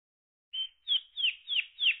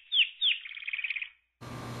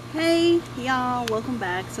Hey y'all, welcome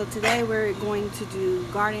back. So today we're going to do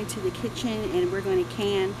garden to the kitchen, and we're going to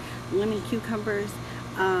can lemon cucumbers.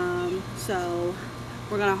 So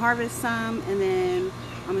we're going to harvest some, and then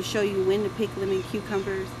I'm going to show you when to pick lemon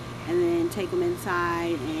cucumbers, and then take them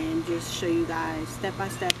inside and just show you guys step by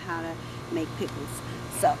step how to make pickles.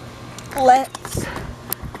 So let's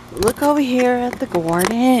look over here at the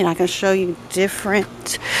garden, and I can show you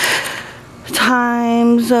different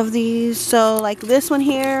times of these. So like this one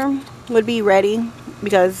here would be ready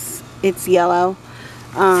because it's yellow,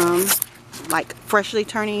 like freshly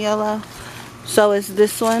turning yellow. So is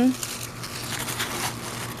this one.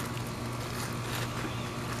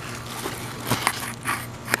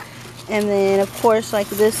 And then of course like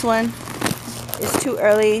this one is too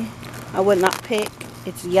early, I would not pick.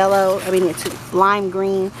 It's yellow, I mean it's lime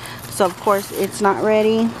green, so of course it's not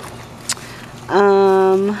ready.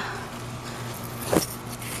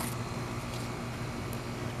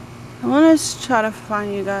 I want to try to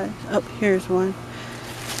find you guys. Oh, here's one.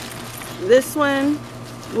 This one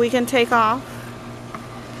we can take off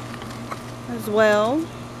as well.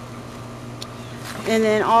 And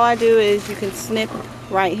then all I do is you can snip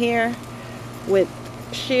right here with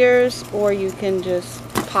shears, or you can just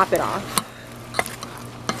pop it off.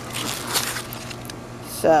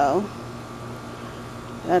 So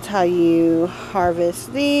that's how you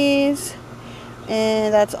harvest these.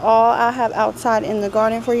 And that's all I have outside in the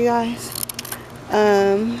garden for you guys.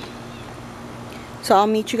 So I'll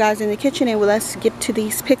meet you guys in the kitchen, and let's get to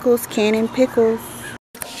these pickles, canning pickles.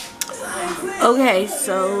 Okay,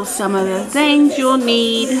 so some of the things you'll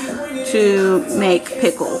need to make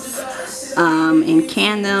pickles and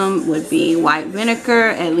can them would be white vinegar,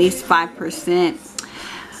 at least 5%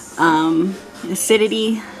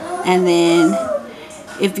 acidity, and then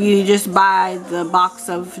if you just buy the box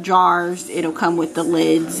of jars, it'll come with the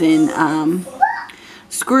lids and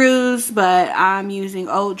screws, but I'm using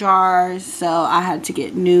old jars, so I had to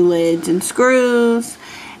get new lids and screws.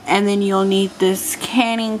 And then you'll need this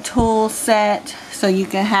canning tool set, so you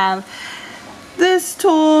can have this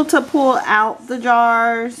tool to pull out the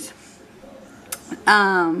jars.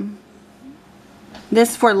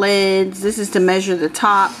 This for lids, this is to measure the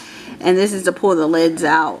top, and this is to pull the lids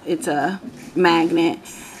out. It's a magnet.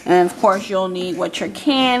 And of course you'll need what you're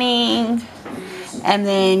canning, and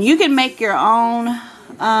then you can make your own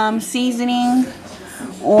seasoning,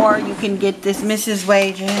 or you can get this Mrs.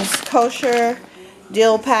 Wages kosher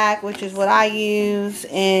dill pack, which is what I use,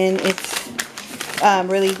 and it's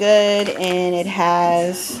really good, and it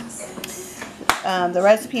has the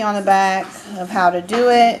recipe on the back of how to do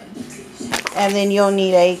it. And then you'll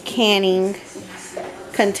need a canning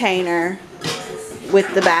container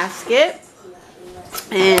with the basket.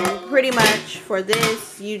 And pretty much for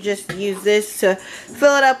this, you just use this to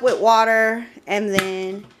fill it up with water, and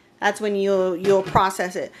then that's when you'll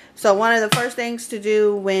process it. So one of the first things to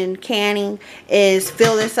do when canning is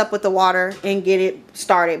fill this up with the water and get it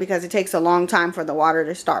started, because it takes a long time for the water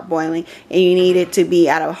to start boiling, and you need it to be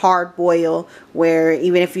at a hard boil where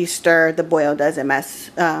even if you stir, the boil doesn't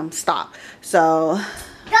stop. So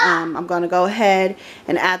I'm going to go ahead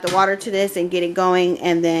and add the water to this and get it going,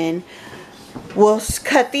 and then we'll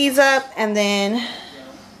cut these up. And then,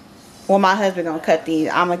 well, my husband gonna cut these.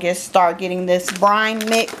 I'm gonna just start getting this brine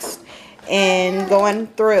mixed and going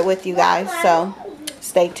through it with you guys, so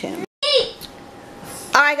stay tuned.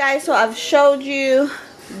 Alright guys, so I've showed you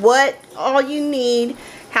what all you need,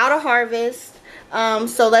 how to harvest.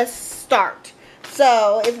 So let's start.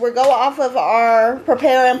 So if we go off of our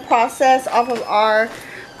prepare and process, off of our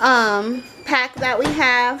pack that we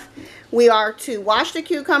have, we are to wash the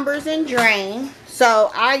cucumbers and drain.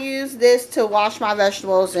 So I use this to wash my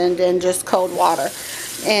vegetables, and then just cold water.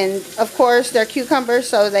 And of course they're cucumbers,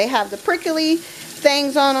 so they have the prickly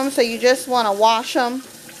things on them, so you just want to wash them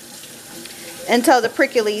until the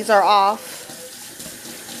pricklies are off.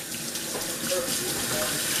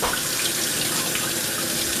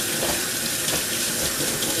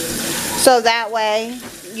 So that way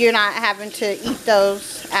you're not having to eat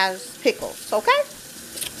those as pickles, okay?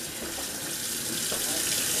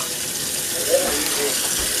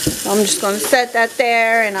 I'm just going to set that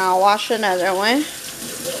there, and I'll wash another one.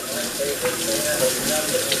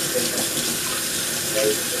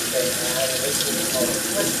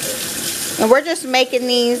 And we're just making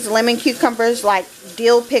these lemon cucumbers like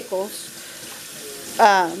dill pickles.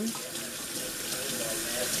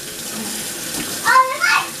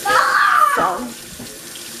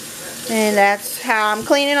 And that's how I'm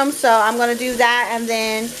cleaning them. So I'm going to do that, and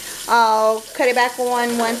then I'll cut it back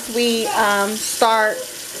on once we start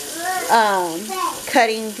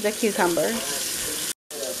cutting the cucumbers.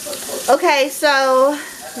 Okay, so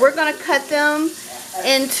we're going to cut them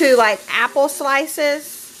into like apple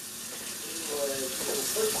slices.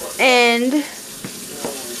 And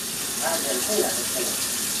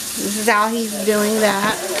this is how he's doing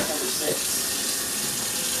that.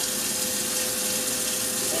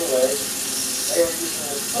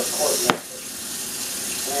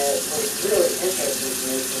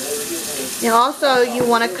 And also you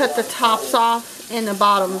want to cut the tops off and the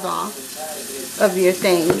bottoms off of your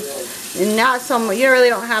thing. And not so much, you really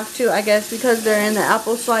don't have to, I guess, because they're in the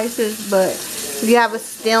apple slices, but if you have a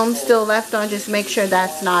stem still left on, just make sure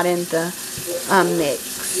that's not in the mix.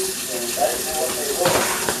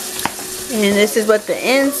 And this is what the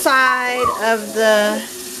inside of the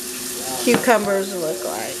cucumbers look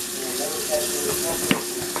like.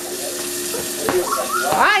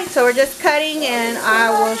 Alright, so we're just cutting, and I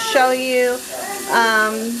will show you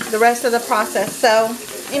the rest of the process. So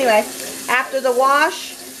anyway, after the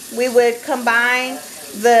wash, we would combine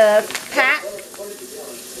the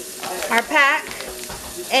our pack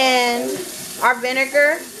and our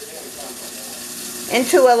vinegar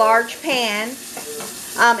into a large pan.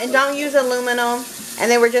 And don't use aluminum.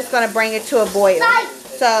 And then we're just going to bring it to a boil.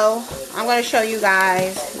 So I'm going to show you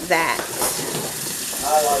guys that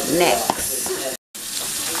next.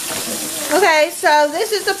 Okay, so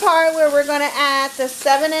this is the part where we're going to add the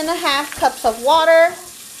 7.5 cups of water,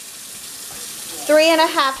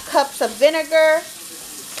 3.5 cups of vinegar,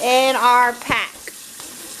 and our pack.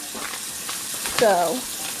 So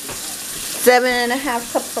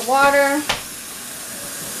 7.5 cups of water.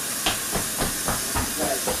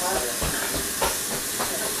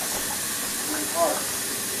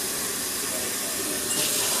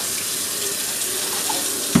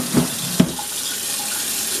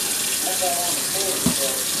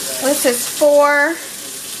 This is 4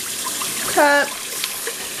 cups,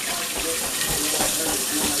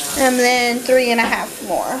 and then 3.5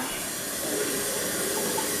 more.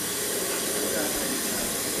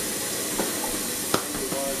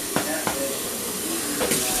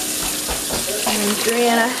 And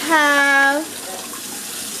 3.5,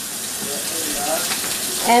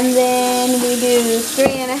 and then we do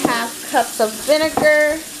 3.5 cups of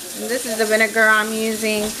vinegar. And this is the vinegar I'm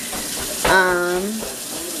using.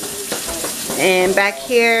 And back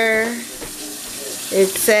here it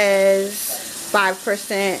says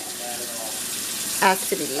 5%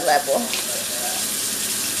 acidity level.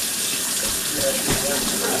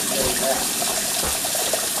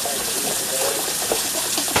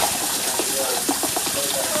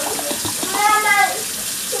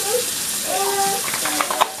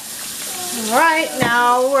 Alright,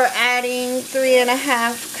 now we're adding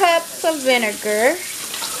 3.5 cups of vinegar.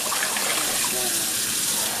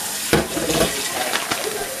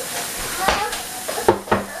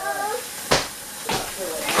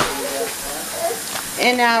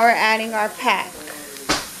 And now we're adding our pack.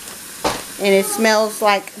 And it smells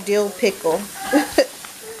like dill pickle.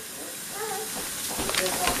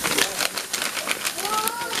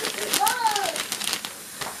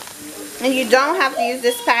 And you don't have to use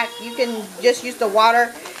this pack. You can just use the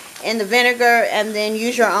water and the vinegar and then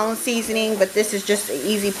use your own seasoning. But this is just an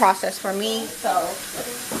easy process for me. So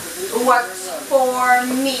it works for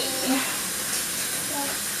me.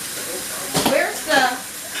 Where's the...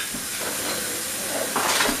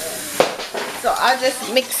 So I'll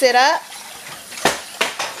just mix it up.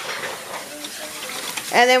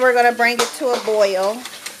 And then we're going to bring it to a boil.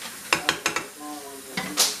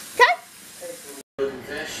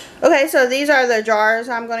 Okay, so these are the jars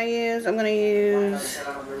I'm going to use. I'm going to use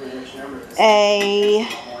a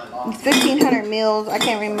 1,500 mils. I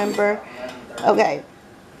can't remember. Okay.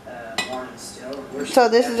 So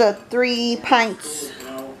this is a 3 pints,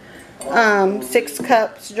 6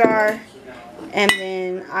 cups jar. And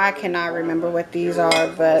then I cannot remember what these are,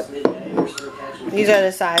 but these are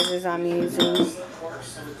the sizes I'm using.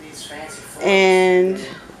 And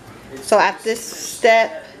so at this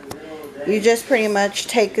step, you just pretty much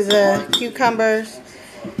take the cucumbers,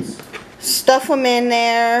 stuff them in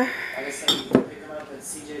there. Like I said, you can pick them up at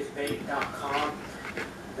cjsbake.com.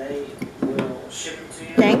 They will ship them to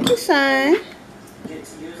you. Thank you, son. Get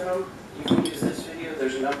to using them. You can use this video.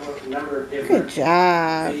 There's a number of different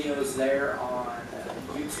videos there on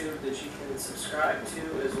YouTube that you can subscribe to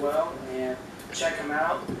as well. And check them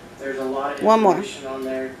out. There's a lot of information on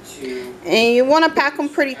there too. And you want to pack them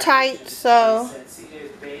pretty tight, so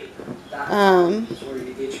is where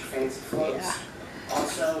you get your fancy floats. Yeah.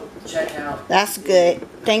 Also, check out. That's good.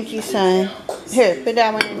 Thank you, son. Here, put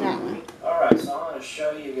that one in that one. Alright, so I'm going to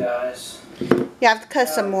show you guys. You have to cut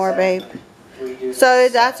some more, babe. So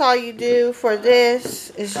that's all you do for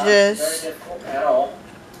this. Is just. Very difficult at all.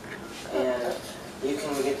 And you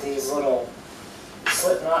can get these little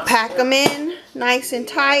slip knots. Pack them in nice and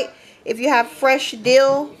tight. If you have fresh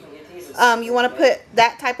dill, you want to put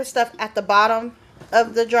that type of stuff at the bottom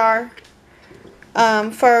of the jar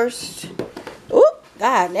first. Oop,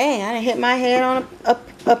 god dang, I done hit my head on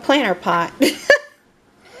a planter pot.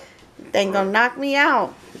 Thing gonna knock me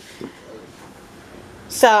out.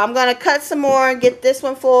 So I'm gonna cut some more, get this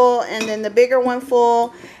one full and then the bigger one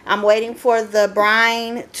full. I'm waiting for the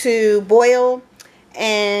brine to boil.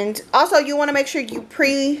 And also you want to make sure you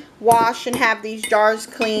pre-wash and have these jars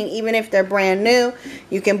clean, even if they're brand new.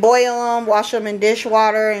 You can boil them, wash them in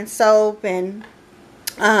dishwater and soap, and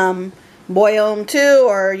boil them too,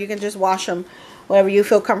 or you can just wash them, whatever you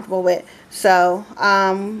feel comfortable with. So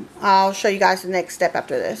I'll show you guys the next step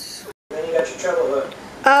after this. Then you got your treble hook.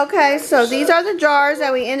 Okay, so these are the jars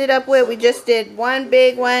that we ended up with. We just did one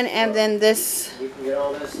big one and then this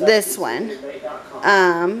one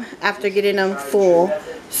after getting them full.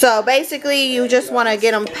 So basically you just want to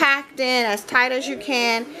get them packed in as tight as you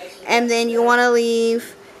can, and then you want to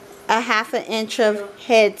leave a ½ inch of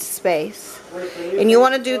head space. And you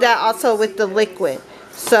want to do that also with the liquid.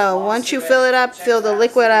 So once you fill it up, fill the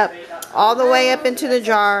liquid up all the way up into the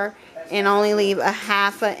jar and only leave a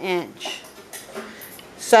 ½ inch.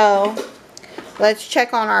 So let's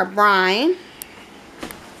check on our brine.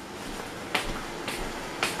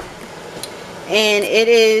 And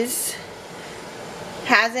it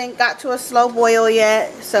hasn't got to a slow boil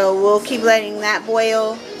yet, so we'll keep letting that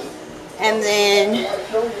boil. And then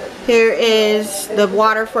here is the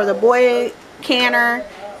water for the boil canner,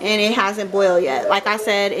 and it hasn't boiled yet. Like I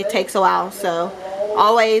said, it takes a while, so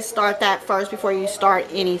always start that first before you start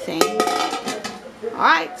anything.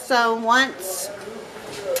 Alright, so once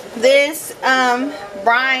this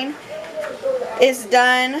brine is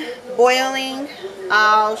done boiling,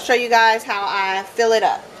 I'll show you guys how I fill it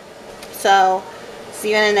up. So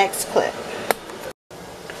see you in the next clip.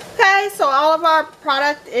 Okay, so all of our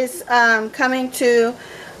product is coming to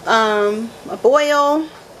a boil.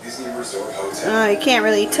 You can't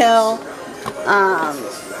really tell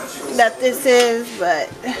that this is, but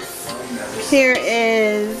here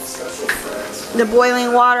is the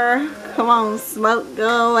boiling water. Come on, smoke,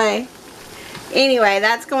 go away. Anyway,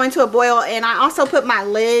 that's going to a boil, and I also put my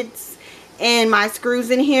lids and my screws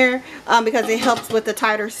in here because it helps with the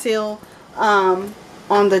tighter seal on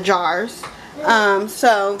the jars.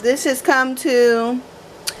 So this has come to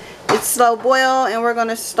its slow boil, and we're going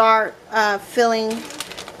to start filling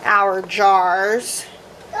our jars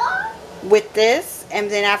with this, and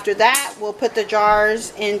then after that we'll put the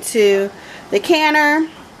jars into the canner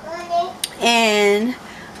and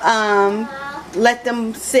let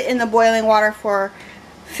them sit in the boiling water for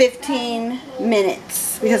 15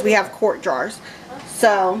 minutes because we have quart jars.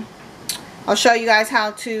 So I'll show you guys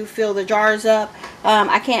how to fill the jars up.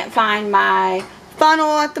 I can't find my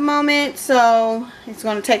funnel at the moment, so it's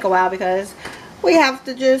going to take a while because we have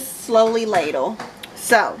to just slowly ladle.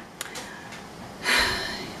 So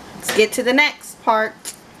let's get to the next part.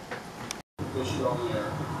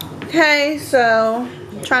 Okay, so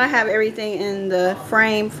I'm trying to have everything in the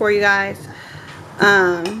frame for you guys.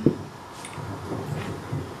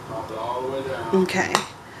 Okay,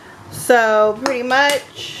 so pretty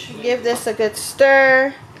much give this a good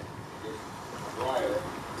stir,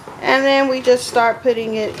 and then we just start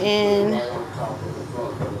putting it in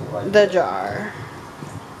the jar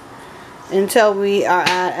until we are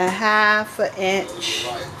at a ½ inch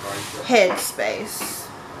head space.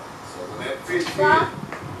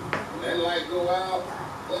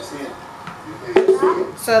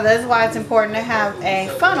 So that's why it's important to have a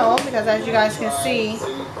funnel, because as you guys can see,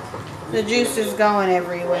 the juice is going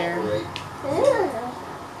everywhere.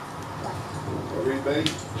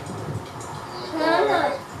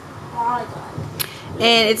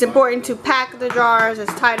 And it's important to pack the jars as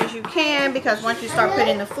tight as you can, because once you start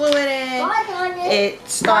putting the fluid in, it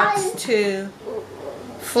starts to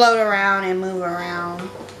float around and move around.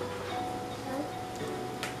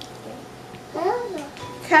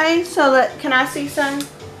 Okay, so can I see some?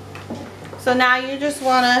 So now you just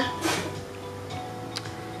want to,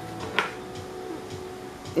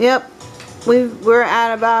 yep, we're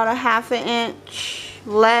at about a ½ inch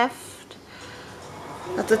left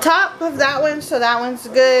at the top of that one, so that one's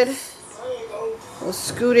good. We'll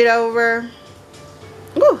scoot it over.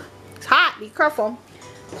 Ooh, it's hot, be careful.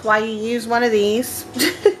 That's why you use one of these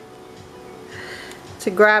to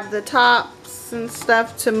grab the tops and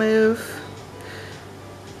stuff to move.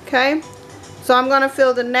 Okay, so I'm going to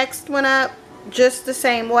fill the next one up just the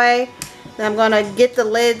same way. Then I'm going to get the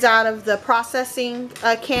lids out of the processing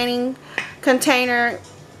canning container,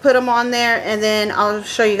 put them on there, and then I'll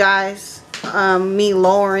show you guys me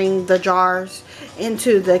lowering the jars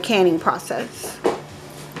into the canning process.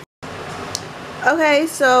 Okay,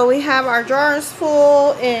 so we have our jars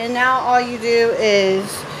full, and now all you do is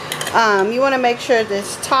you want to make sure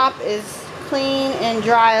this top is clean and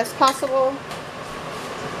dry as possible.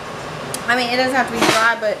 I mean, it doesn't have to be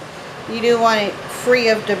dry, but you do want it free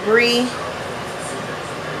of debris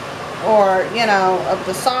or, you know, of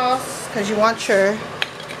the sauce, because you want your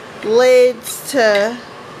lids to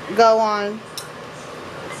go on,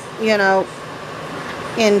 you know,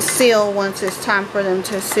 and seal once it's time for them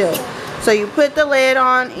to seal. So you put the lid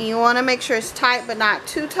on, and you want to make sure it's tight but not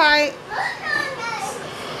too tight.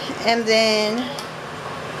 And then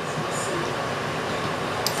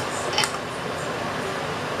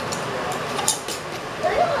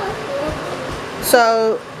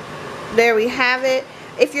so there we have it.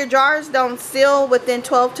 If your jars don't seal within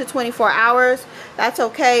 12 to 24 hours, that's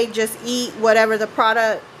okay. Just eat whatever the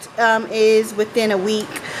product is within a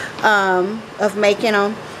week of making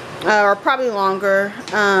them, or probably longer.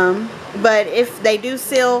 But if they do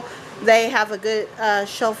seal, they have a good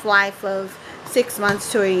shelf life of 6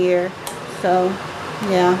 months to a year. So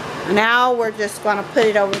yeah, now we're just going to put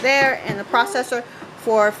it over there in the processor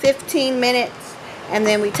for 15 minutes, and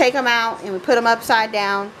then we take them out and we put them upside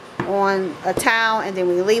down on a towel, and then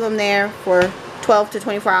we leave them there for 12 to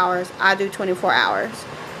 24 hours. I do 24 hours.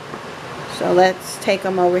 So let's take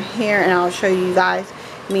them over here, and I'll show you guys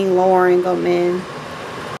me lowering them in.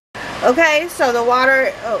 Okay, so the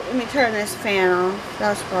water, oh, let me turn this fan on.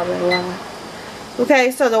 That's probably loud.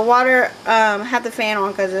 Okay, so the water, had the fan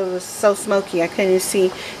on because it was so smoky I couldn't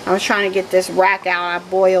see. I was trying to get this rack out. I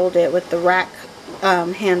boiled it with the rack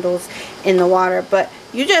handles in the water. But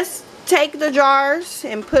you just take the jars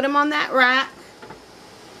and put them on that rack.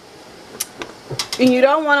 And you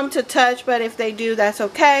don't want them to touch, but if they do, that's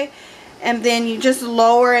okay. And then you just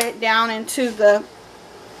lower it down into the,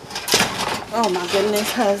 oh my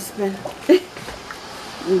goodness, husband.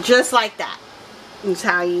 Just like that. That's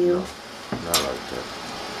how you. Not like that.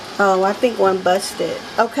 Oh, I think one busted.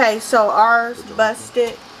 Okay, so ours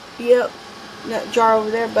busted. Yep. That jar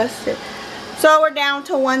over there busted. So we're down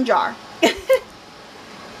to one jar.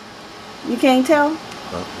 You can't tell?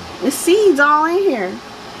 The seeds all in here.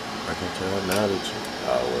 I can tell now that you.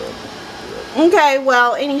 Oh, well. Yeah. Okay,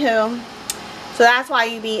 well, anywho. So that's why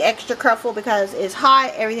you be extra careful, because it's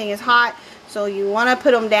hot. Everything is hot. So you want to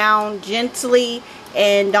put them down gently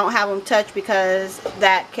and don't have them touch, because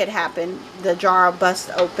that could happen. The jar will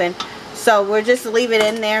bust open. So we'll just leave it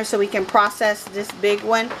in there so we can process this big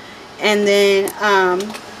one. And then,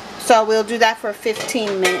 so we'll do that for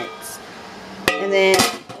 15 minutes. And then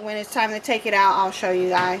when it's time to take it out, I'll show you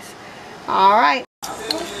guys. Alright.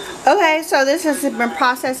 Okay, so this has been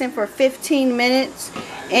processing for 15 minutes.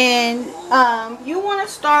 And you want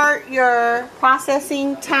to start your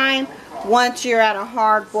processing time once you're at a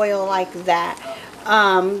hard boil like that.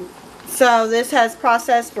 So this has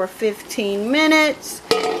processed for 15 minutes,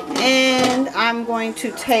 and I'm going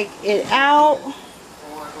to take it out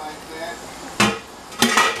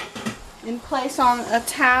and place on a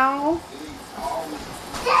towel.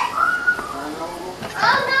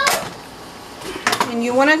 And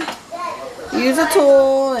you want to use a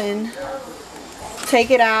tool and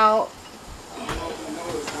take it out.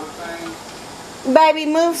 Baby,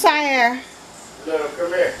 move, Sire.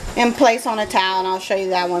 Come here. And place on a towel, and I'll show you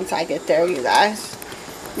that once I get there, you guys.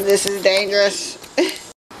 This is dangerous.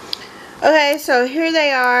 Okay, so here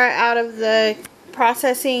they are out of the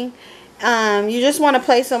processing. You just want to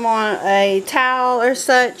place them on a towel or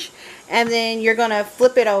such, and then you're going to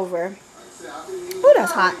flip it over. Oh,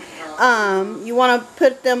 that's hot. You want to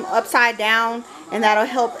put them upside down, and that'll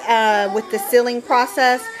help with the sealing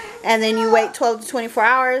process. And then you wait 12 to 24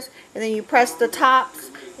 hours, and then you press the tops,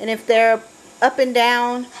 and if they're up and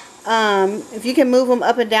down, if you can move them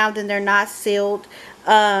up and down, then they're not sealed.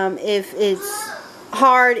 If it's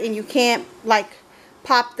hard and you can't like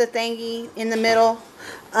pop the thingy in the middle,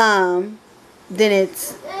 then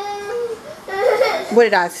it's, what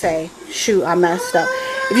did I say? Shoot, I messed up.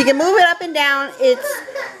 If you can move it up and down, it's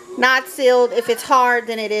not sealed. If it's hard,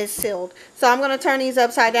 then it is sealed. So I'm going to turn these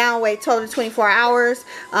upside down, wait 12 to 24 hours.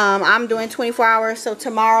 I'm doing 24 hours, so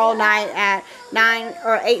tomorrow night at 9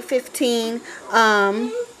 or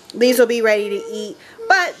 8:15, these will be ready to eat.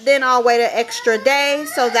 But then I'll wait an extra day,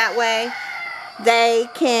 so that way they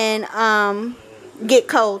can get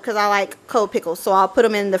cold, because I like cold pickles, so I'll put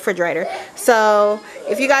them in the refrigerator. So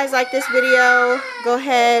if you guys like this video, go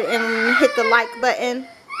ahead and hit the like button.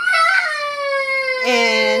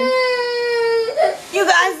 And you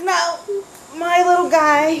guys know my little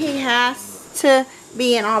guy, he has to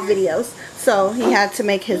be in all videos, so he had to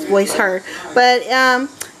make his voice heard. But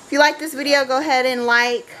if you like this video, go ahead and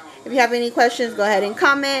like. If you have any questions, go ahead and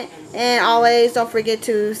comment. And always don't forget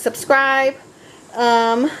to subscribe.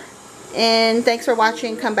 And thanks for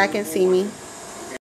watching. Come back and see me.